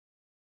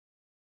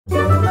Hi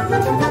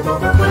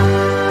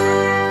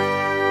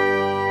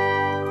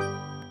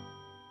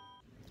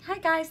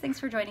guys, thanks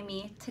for joining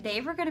me.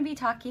 Today we're going to be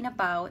talking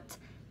about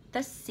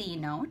the C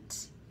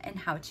note and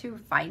how to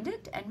find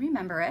it and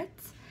remember it.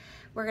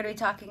 We're going to be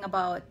talking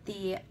about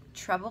the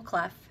treble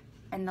clef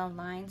and the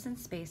lines and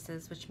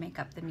spaces which make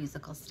up the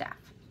musical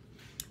staff.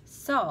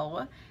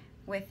 So,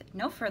 with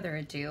no further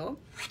ado,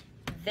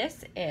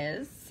 this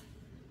is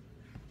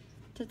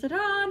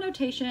ta-da-da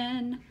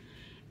notation,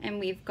 and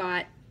we've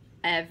got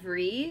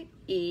every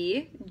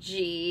E,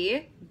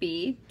 G,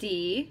 B,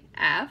 D,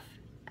 F.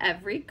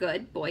 Every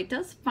good boy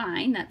does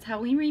fine. That's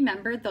how we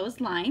remember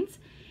those lines.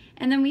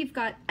 And then we've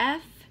got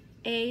F,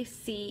 A,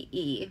 C,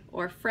 E,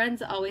 or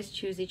friends always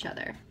choose each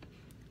other.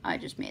 I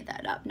just made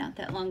that up not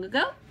that long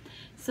ago.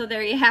 So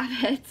there you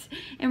have it.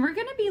 And we're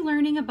going to be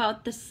learning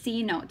about the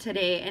C note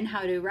today and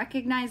how to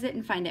recognize it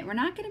and find it. We're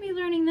not going to be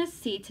learning this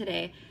C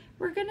today.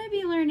 We're going to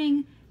be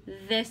learning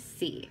this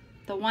C,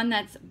 the one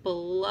that's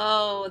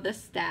below the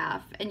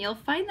staff. And you'll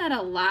find that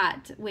a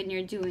lot when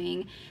you're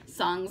doing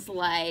songs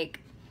like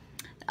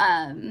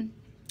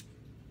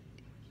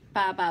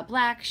Baba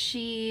Black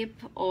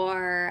Sheep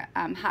or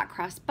Hot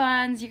Cross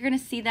Buns. You're going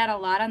to see that a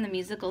lot on the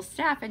musical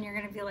staff, and you're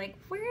going to be like,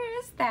 where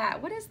is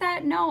that? What is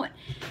that note?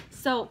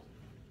 So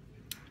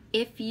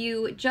if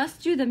you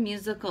just do the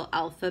musical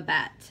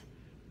alphabet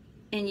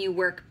and you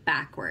work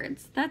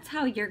backwards, that's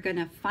how you're going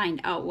to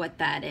find out what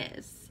that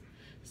is.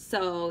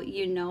 So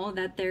you know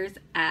that there's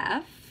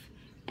F,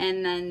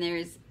 and then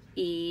there's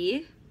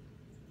E,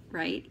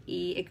 right?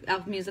 E,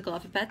 musical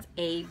alphabets,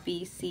 A,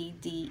 B, C,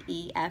 D,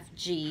 E, F,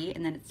 G,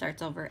 and then it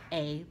starts over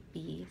A,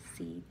 B,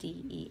 C,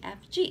 D, E,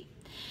 F, G.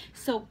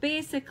 So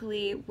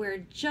basically,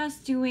 we're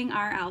just doing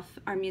our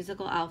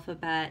musical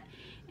alphabet,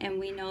 and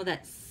we know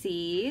that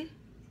C,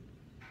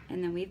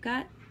 and then we've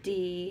got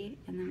D,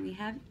 and then we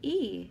have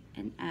E,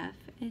 and F,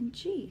 and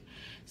G.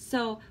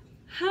 So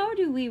how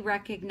do we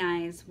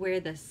recognize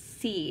where the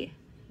C,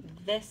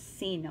 this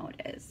C note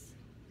is?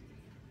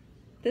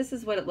 This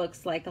is what it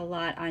looks like a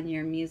lot on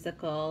your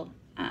musical,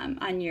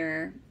 on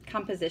your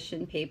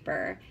composition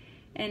paper.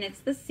 And it's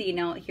the C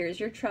note. Here's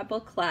your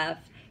treble clef.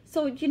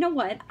 So you know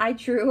what? I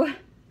drew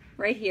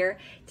right here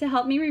to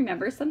help me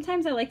remember.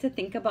 Sometimes I like to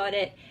think about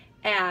it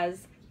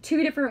as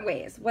two different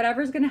ways.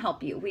 Whatever's going to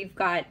help you. We've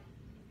got,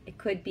 it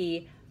could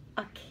be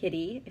a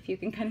kitty, if you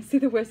can kind of see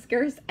the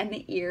whiskers and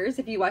the ears.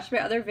 If you watch my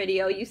other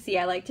video, you see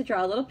I like to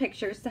draw little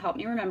pictures to help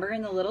me remember,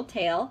 in the little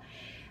tail.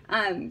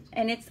 And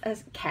it's a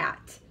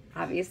cat.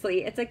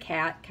 Obviously, it's a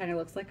cat. Kind of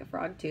looks like a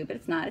frog too, but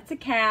it's not. It's a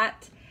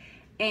cat,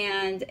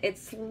 and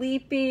it's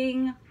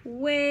sleeping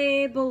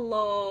way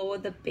below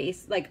the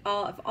base. Like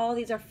all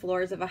these are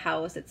floors of a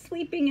house. It's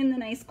sleeping in the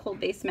nice cold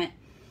basement.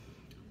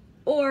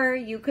 Or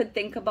you could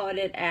think about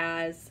it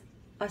as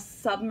a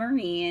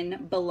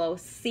submarine below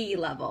sea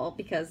level,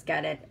 because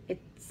get it?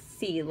 It's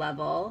sea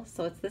level,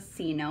 so it's the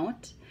C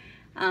note.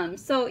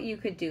 So you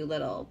could do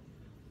little.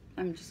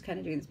 I'm just kind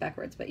of doing this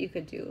backwards, but you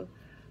could do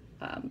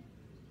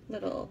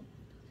little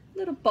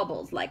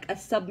bubbles like a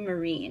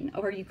submarine,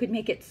 or you could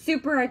make it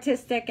super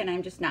artistic, and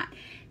I'm just not.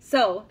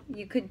 So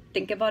you could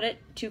think about it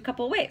two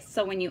couple ways.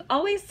 So when you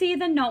always see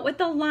the note with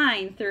the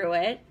line through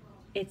it,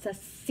 it's a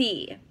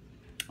C.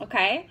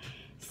 Okay?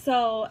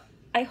 So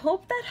I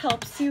hope that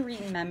helps you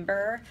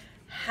remember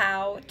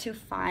how to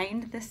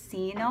find the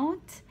C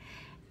note,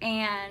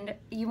 and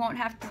you won't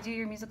have to do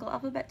your musical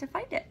alphabet to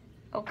find it.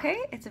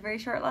 Okay? It's a very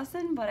short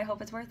lesson, but I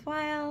hope it's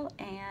worthwhile,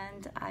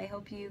 and I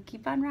hope you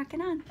keep on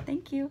rocking on.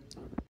 Thank you.